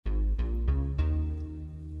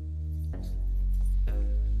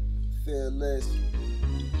fearless.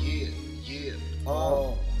 Yeah.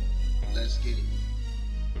 Let's get it.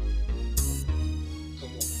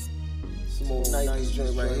 Come on. Some old 90s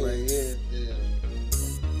joint right here. Yeah.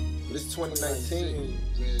 But it's 2019.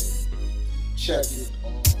 Yeah. Check it.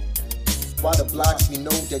 Why the blocks we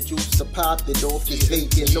know that used to pop it off is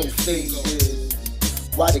vacant, no faces.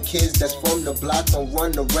 Why the kids that's from the block don't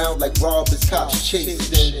run around like robbers, cops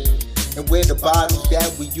chasing? And where the bottles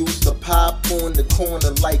that we used to pop on the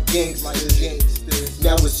corner like gangsters.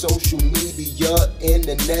 Now it's social media,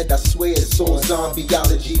 internet, I swear it's all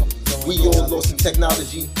zombieology. We all lost in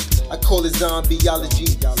technology, I call it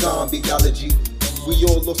zombieology. We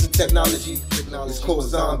all lost in technology, it's called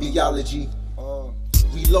zombieology.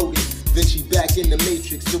 Reloaded, Vinci back in the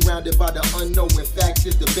matrix, surrounded by the unknown. Facts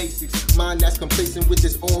is the basics. Mind that's complacent with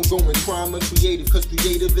this ongoing crime. Uncreative, cause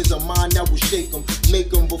creative is a mind that will shake them. Make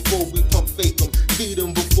them before we pump fake them. Feed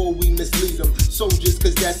them before we mislead them. Soldiers,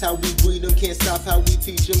 cause that's how we breed them. Can't stop how we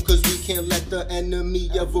teach them, cause we can't let the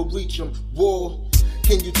enemy ever reach them. War.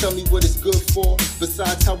 Can you tell me what it's good for?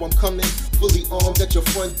 Besides how I'm coming, fully armed at your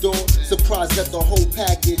front door. Surprised at the whole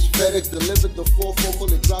package. FedEx delivered the 4-4,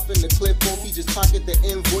 pull it, drop in the clip off. He just pocket the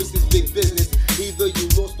invoice, it's big business. Either you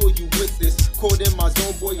lost or you with this. Caught in my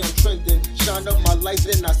zone, boy, I'm trending. Shine up my light,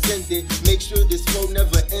 then I send it. Make sure this flow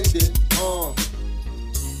never ended.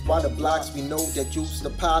 Why the blocks we know that used to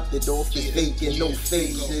pop it off is vacant, no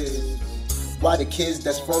faces. Why the kids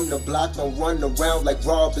that's from the block don't run around like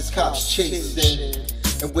robbers, cops chasing?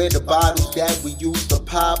 And where the bottles that we used to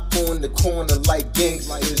pop on the corner like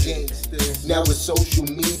gangsters. Now it's social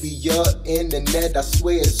media, internet, I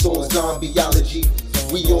swear it's all zombieology.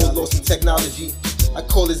 We all lost in technology, I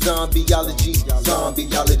call it zombieology.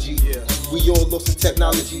 We all lost in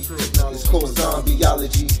technology, it's called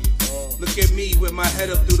zombieology. Look at me with my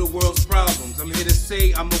head up through the world's problems. I'm here to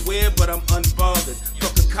say I'm aware, but I'm unbothered.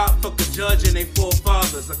 Fuck a cop, fuck a judge, and they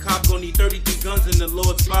forefathers. A cop gon' need 33 guns in the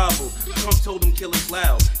Lord's Bible. Trump told them kill us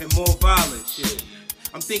loud and more violent shit.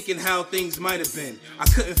 I'm thinking how things might have been. I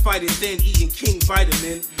couldn't fight it then, eating King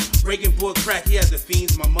Vitamin. Reagan bought crack, he had the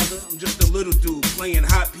fiends, my mother. I'm just a little dude playing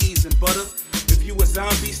hot peas and butter. If you a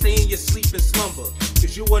zombie, stay in your sleep and slumber.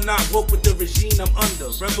 Cause you are not woke with the regime I'm under.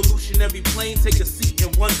 Revolutionary plane, take a seat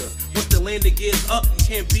and wonder. Once the lander gears up, you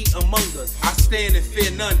can't beat among us. I stand and fear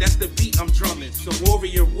none, that's the beat I'm drumming. So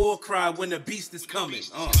warrior war cry when the beast is coming.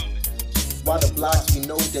 Why the blocks we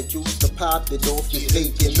know that used to pop it off is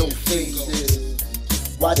vacant, no faces.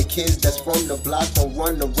 Why the kids that's from the block don't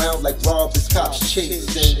run around like robbers, cops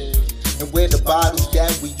chasing? And where the bottles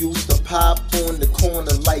that we used to pop on the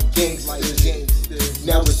corner like gangsters.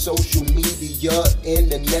 Now it's social media,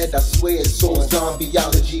 internet, I swear it's all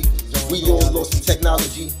zombieology. We all lost in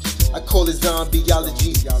technology, I call it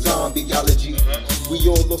zombieology. We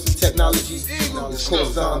all lost in technology, it's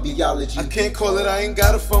called zombieology. I can't call it, I ain't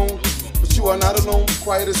got a phone, but you are not alone.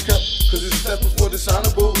 Quiet as kept, cause it's step before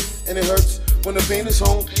dishonorable, and it hurts when the pain is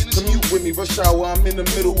home. Commute with me, rush hour, I'm in the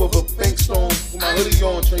middle of a bank storm. With my hoodie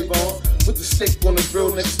on, Trayvon, with the steak on the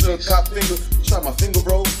grill next to a cop finger. Try my finger,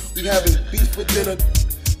 bro, we having beef for dinner.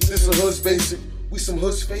 This a hood's basic, we some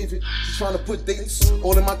hood's favorite. She trying to put dates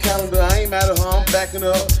all in my calendar, I ain't mad at her, I'm backing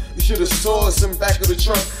her up. You should've saw us in back of the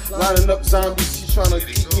truck, lining up zombies. She trying to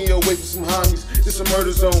keep me away from some homies, it's a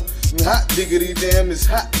murder zone. Hot diggity damn, it's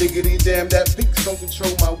hot diggity damn. That pics don't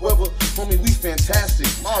control my weather. Homie, we fantastic,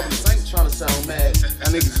 marvelous. I ain't trying to sound mad. That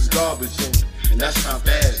niggas is garbage, and that's not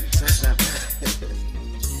bad. That's not bad.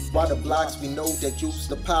 Why the blocks we know that used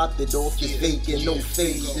to pop it off is vacant, no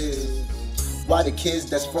faces. Why the kids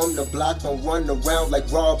that's from the block don't run around like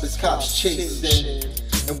robbers, cops chasing?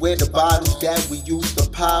 And where the bottles that we used to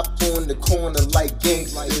pop on the corner like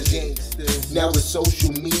gangsters. Now it's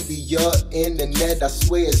social media, internet, I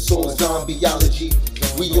swear it's all zombieology.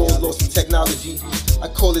 We all lost in technology, I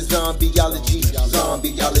call it zombieology.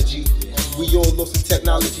 We all lost in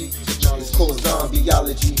technology, it's called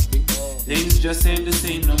zombieology. Things just ain't the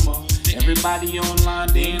same no more. Everybody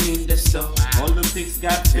online, they ain't in the store. All the pics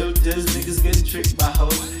got filters, niggas getting tricked by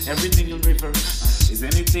hoes. Everything in reverse, is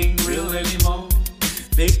anything real anymore?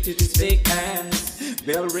 Fake to this fake ass.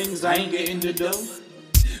 Bell rings, I ain't getting the dough.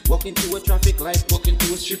 Walk into a traffic light, walk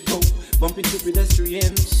into a strip club, bump into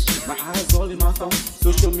pedestrians. My eyes all in my phone.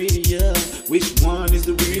 Social media, which one is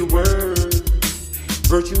the real world?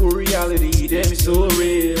 Virtual reality, damn it's so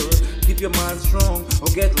real. Keep your mind strong or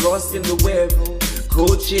get lost in the web.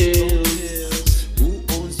 Coaches. Who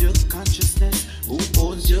owns your consciousness? Who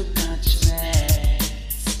owns your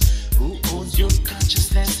consciousness? Who owns your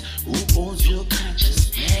consciousness? Who owns your consciousness?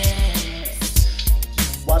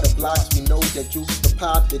 Why the blocks we know that used to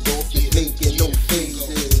pop it off is vacant, no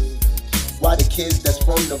faces. Why the kids that's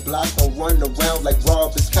from the block don't run around like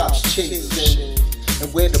robbers, cops chasing?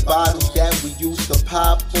 And where the bottles that we used to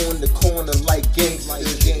pop on the corner like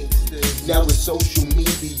gangsters. Now it's social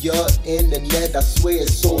media, internet, I swear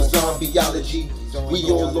it's all zombieology. We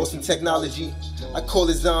all lost in technology. I call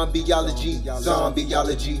it zombieology,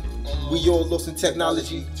 zombieology. We all lost in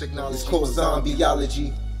technology. It's called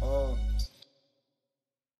zombieology.